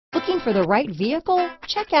Looking for the right vehicle?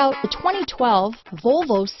 Check out the 2012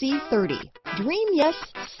 Volvo C30. Dream yes,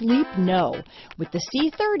 sleep no. With the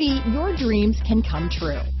C30, your dreams can come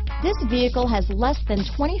true. This vehicle has less than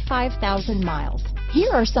 25,000 miles.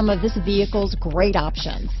 Here are some of this vehicle's great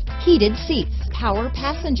options: heated seats, power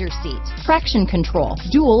passenger seat, traction control,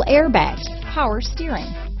 dual airbags, power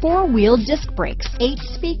steering, 4-wheel disc brakes, 8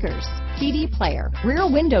 speakers, CD player, rear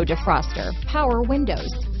window defroster, power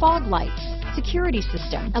windows, fog lights, security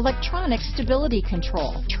system, electronic stability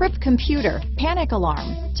control, trip computer, panic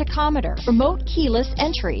alarm, tachometer, remote keyless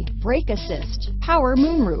entry, brake assist, power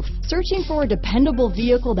moonroof. Searching for a dependable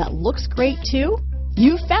vehicle that looks great too?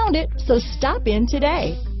 You found it, so stop in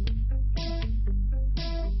today.